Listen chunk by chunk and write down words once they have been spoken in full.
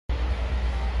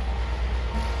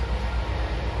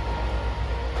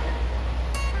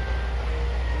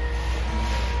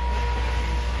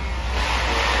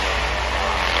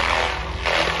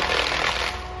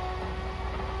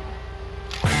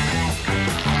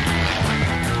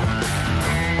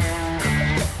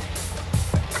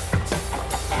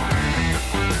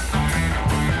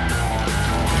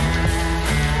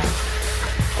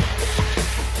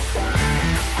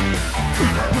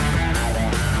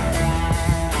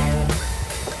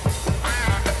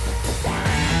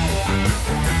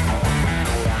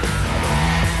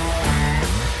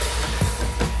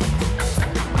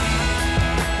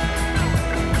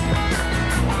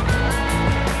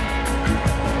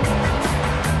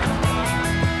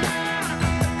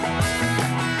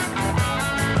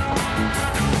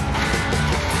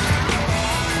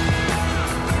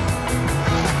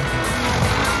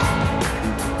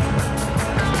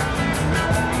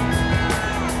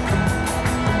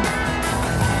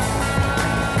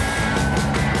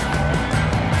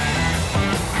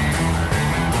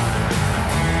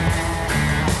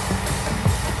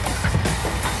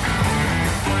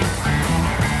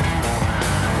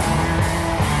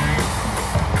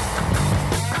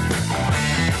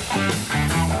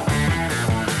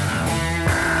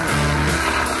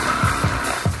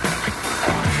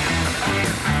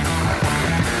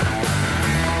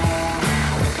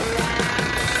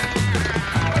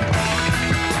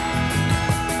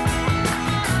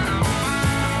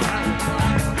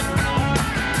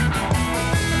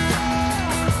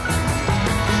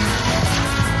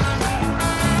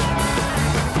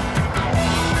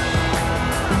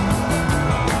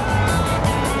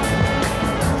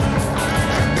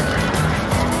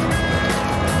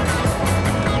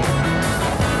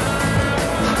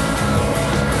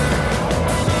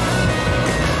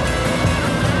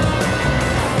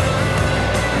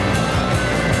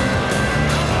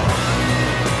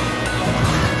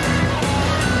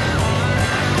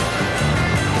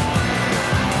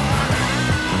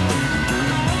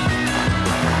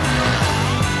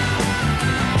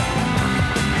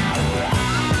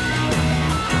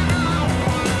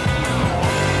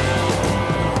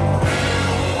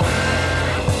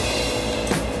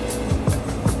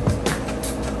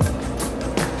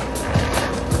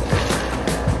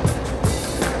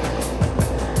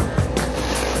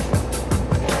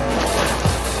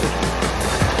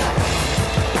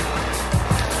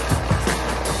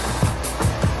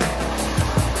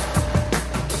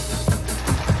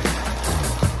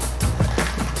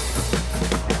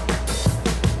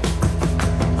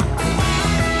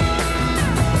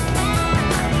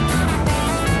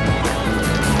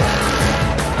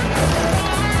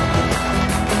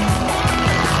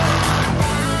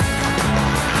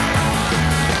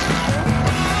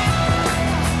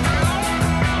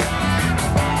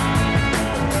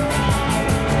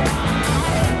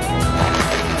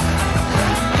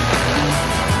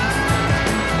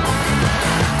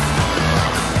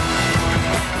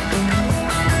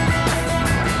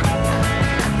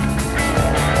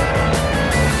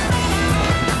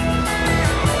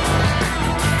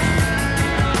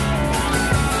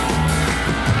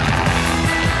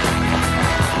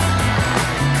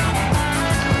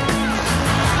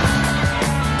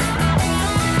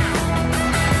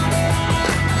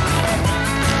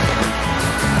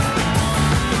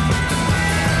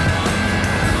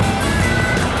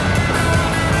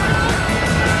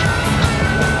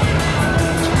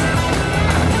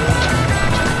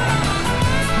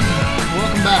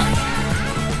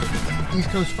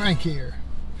Coast Frank here.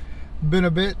 Been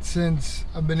a bit since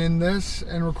I've been in this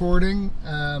and recording.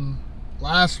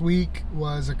 Last week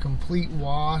was a complete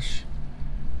wash.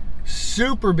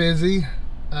 Super busy,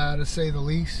 to say the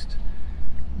least.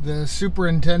 The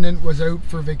superintendent was out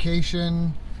for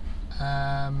vacation.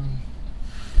 A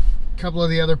couple of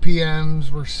the other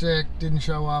PMs were sick, didn't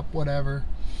show up, whatever.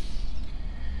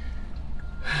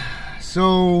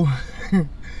 So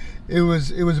it was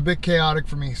a bit chaotic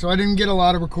for me. So I didn't get a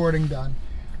lot of recording done.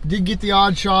 Did get the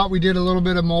odd shot. We did a little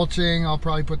bit of mulching. I'll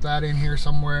probably put that in here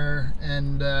somewhere.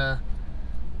 And I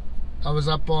was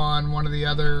up on one of the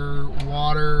other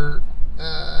water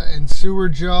and sewer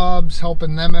jobs,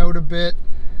 helping them out a bit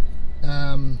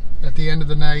at the end of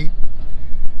the night.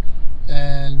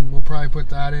 And we'll probably put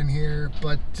that in here.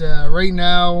 But right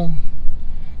now,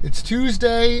 it's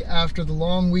Tuesday after the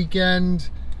long weekend,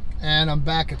 and I'm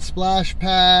back at Splash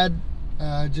Pad,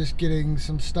 just getting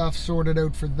some stuff sorted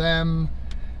out for them.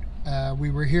 We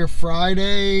were here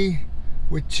Friday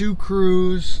with 2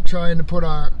 crews trying to put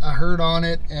a herd on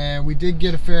it, and we did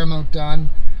get a fair amount done.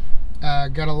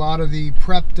 Got a lot of the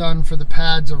prep done for the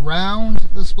pads around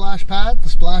the splash pad. The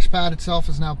splash pad itself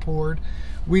is now poured.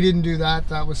 We didn't do that.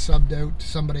 That was subbed out to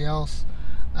somebody else.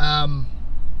 But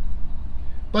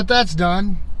that's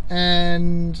done,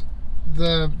 and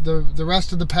the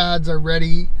rest of the pads are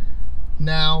ready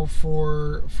now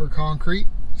for concrete.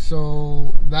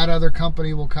 So that other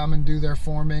company will come and do their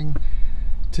forming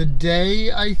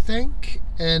today, I think,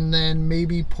 and then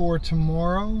maybe pour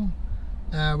tomorrow.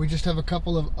 We just have a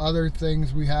couple of other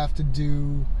things we have to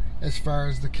do as far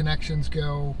as the connections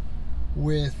go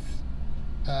with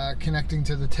connecting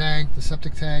to the tank, the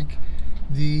septic tank.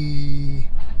 The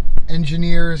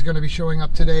engineer is going to be showing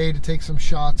up today to take some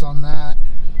shots on that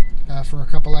for a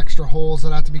couple extra holes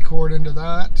that have to be cored into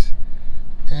that.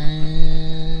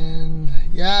 And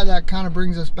yeah, that kind of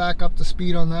brings us back up to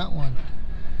speed on that one.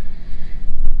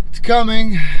 It's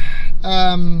coming.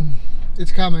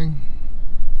 It's coming.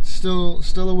 Still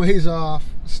a ways off.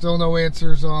 Still no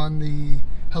answers on the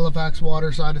Halifax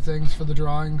water side of things for the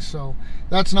drawings, so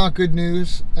that's not good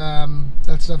news.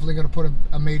 That's definitely going to put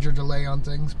a major delay on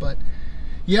things. But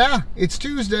yeah, it's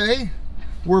Tuesday.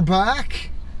 We're back.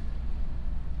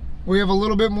 We have a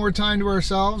little bit more time to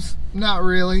ourselves. Not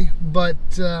really, but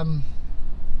a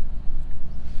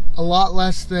lot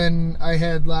less than I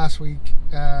had last week.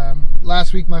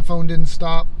 Last week my phone didn't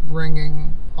stop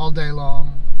ringing all day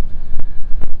long.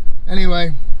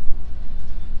 Anyway,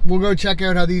 we'll go check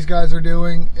out how these guys are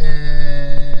doing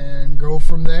and go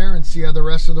from there and see how the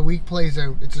rest of the week plays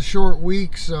out. It's a short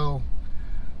week, so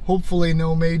hopefully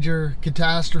no major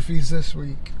catastrophes this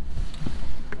week.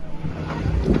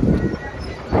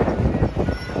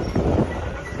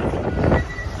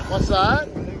 What's that?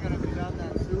 Are they going to be down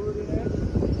that sewer today?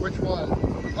 Which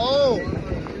one? Oh!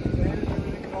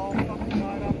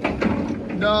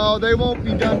 No, they won't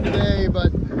be done today,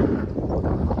 but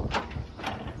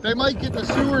they might get the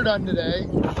sewer done today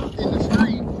in the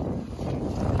street.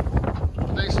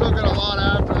 But they still got a lot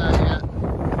after that yet.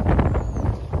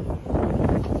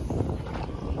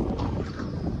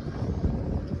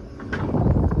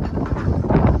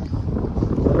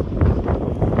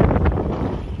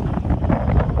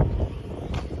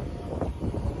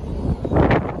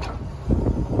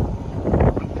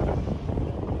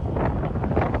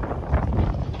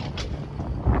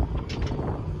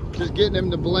 Just getting him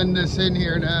to blend this in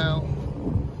here now.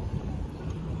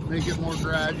 Make it more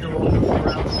gradual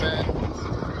around the bend.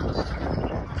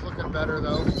 It's looking better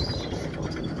though.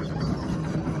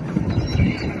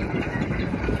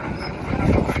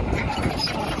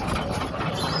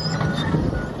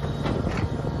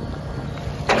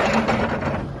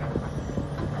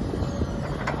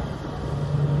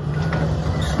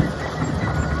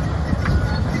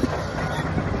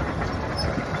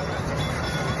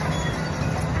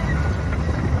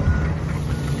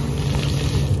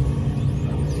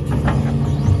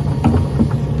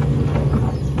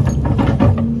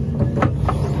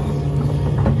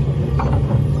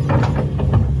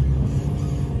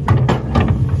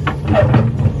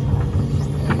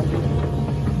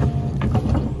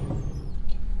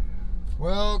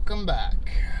 Welcome back.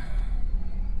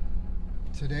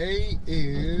 Today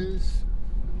is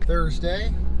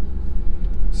Thursday,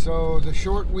 so the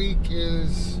short week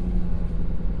is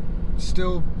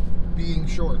still being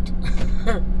short.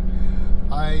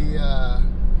 I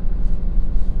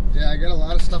got a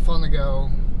lot of stuff on the go.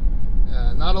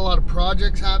 Not a lot of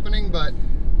projects happening, but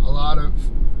a lot of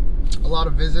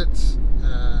visits,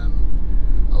 a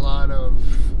lot of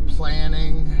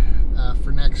planning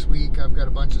for next week. I've got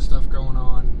a bunch of stuff going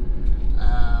on.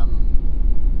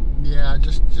 Yeah,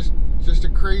 just just a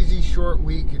crazy short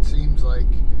week, it seems like.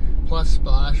 Plus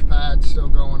splash pads still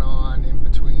going on in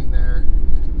between there.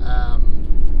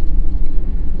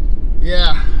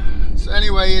 Yeah. So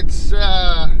anyway, it's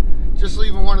just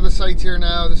leaving one of the sites here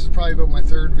now. This is probably about my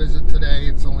third visit today.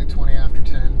 It's only 20 after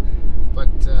 10. But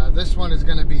this one is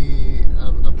going to be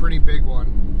a pretty big one.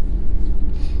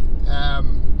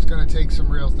 It's going to take some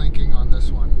real thinking on this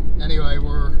one. Anyway,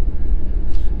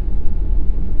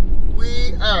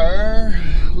 we are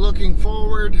looking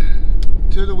forward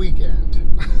to the weekend.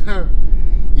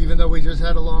 Even though we just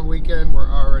had a long weekend, we're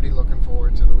already looking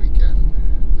forward to the weekend.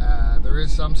 There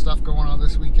is some stuff going on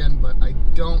this weekend, but I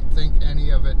don't think any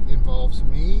of it involves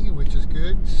me, which is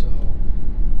good. So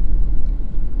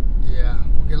yeah,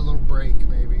 we'll get a little break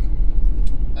maybe.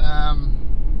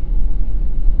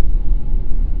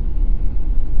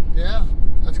 Yeah,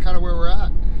 that's kind of where we're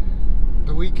at.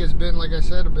 The week has been, like I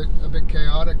said, a bit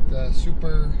chaotic. The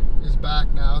super is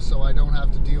back now, so I don't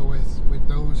have to deal with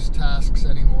those tasks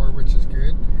anymore, which is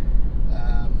good.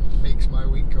 Makes my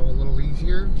week go a little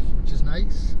easier, which is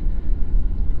nice.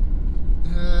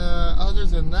 Other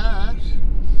than that,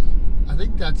 I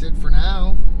think that's it for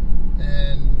now,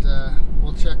 and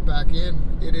we'll check back in.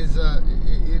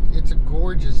 It's a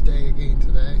gorgeous day again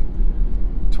today.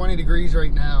 20 degrees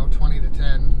right now, 20 to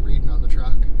 10 reading on the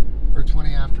truck, or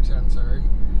 20 after 10, sorry.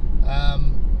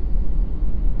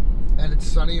 And it's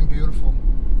sunny and beautiful.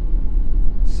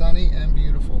 Sunny and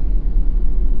beautiful.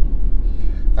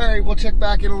 All right, we'll check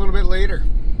back in a little bit later.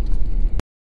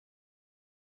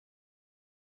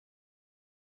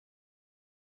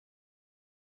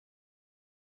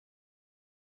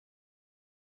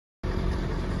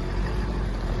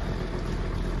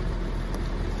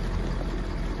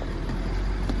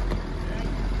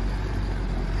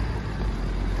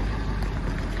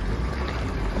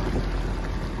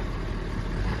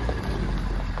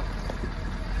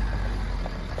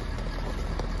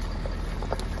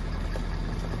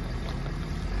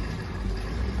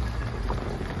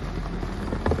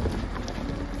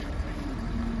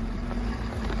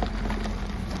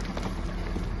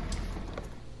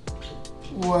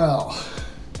 Well,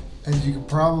 as you can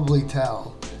probably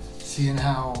tell, seeing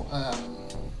how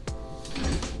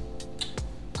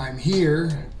I'm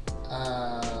here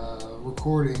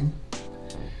recording,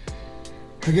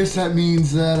 I guess that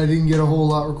means that I didn't get a whole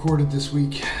lot recorded this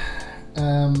week.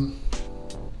 The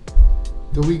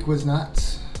week was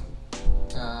nuts.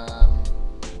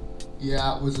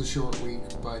 Yeah, it was a short week,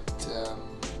 but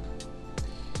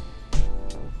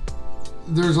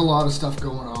there's a lot of stuff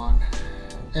going on.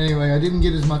 Anyway, I didn't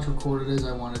get as much recorded as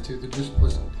I wanted to.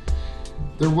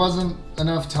 There wasn't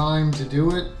enough time to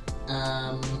do it,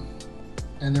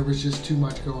 and there was just too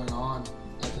much going on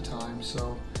at the time.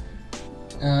 So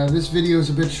this video is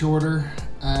a bit shorter.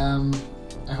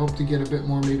 I hope to get a bit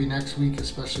more maybe next week,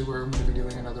 especially where I'm going to be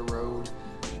doing another road.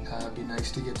 It'd be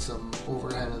nice to get some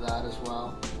overhead of that as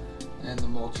well, and the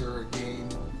mulcher again.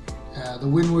 The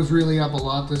wind was really up a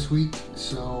lot this week,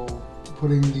 so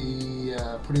putting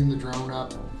the drone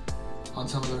up on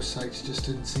some of those sites just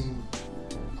didn't seem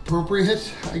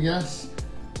appropriate, I guess.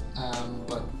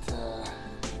 But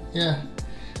yeah,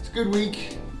 it's a good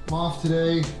week. I'm off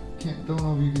today. Don't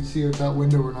know if you can see out that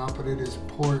window or not, but it is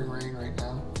pouring rain right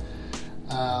now.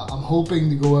 I'm hoping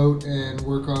to go out and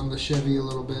work on the Chevy a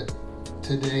little bit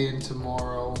today and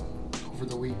tomorrow over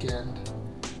the weekend.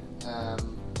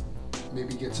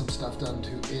 Maybe get some stuff done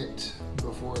to it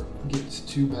before it gets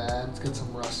too bad. It's got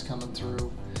some rust coming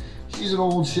through. She's an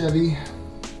old Chevy.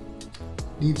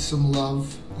 Needs some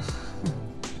love.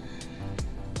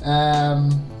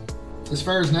 As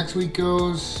far as next week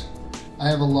goes, I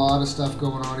have a lot of stuff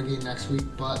going on again next week,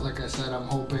 but like I said, I'm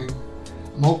hoping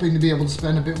to be able to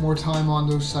spend a bit more time on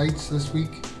those sites this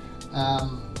week. There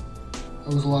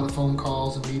was a lot of phone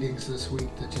calls and meetings this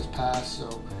week that just passed,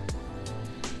 so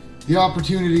the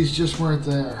opportunities just weren't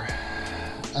there.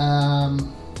 Yeah,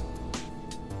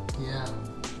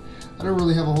 I don't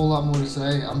really have a whole lot more to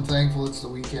say. I'm thankful it's the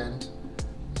weekend.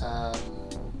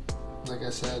 Like I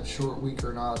said, short week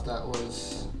or not, that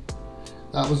was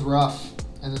rough.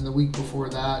 And then the week before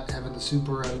that, having the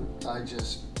super out, I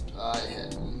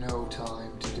had no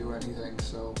time to do anything.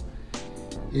 So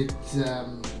it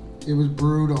was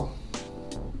brutal.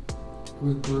 It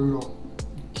was brutal.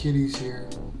 Kitty's here,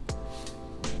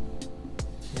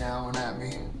 yowling at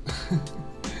me.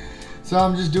 So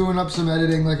I'm just doing up some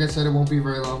editing. Like I said, it won't be a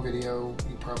very long video.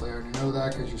 You probably already know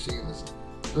that because you're seeing this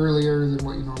earlier than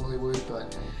what you normally would.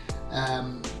 But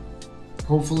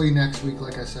hopefully next week,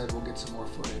 like I said, we'll get some more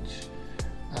footage.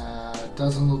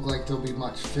 Doesn't look like there'll be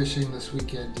much fishing this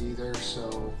weekend either,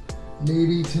 so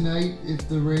maybe tonight, if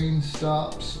the rain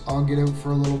stops, I'll get out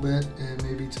for a little bit, and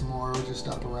maybe tomorrow just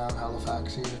up around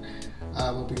Halifax here.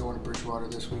 I won't be going to Bridgewater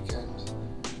this weekend.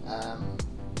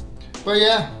 But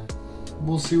yeah,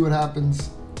 we'll see what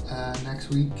happens next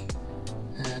week,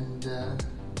 and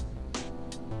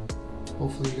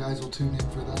hopefully you guys will tune in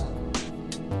for that.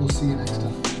 We'll see you next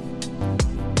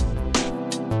time.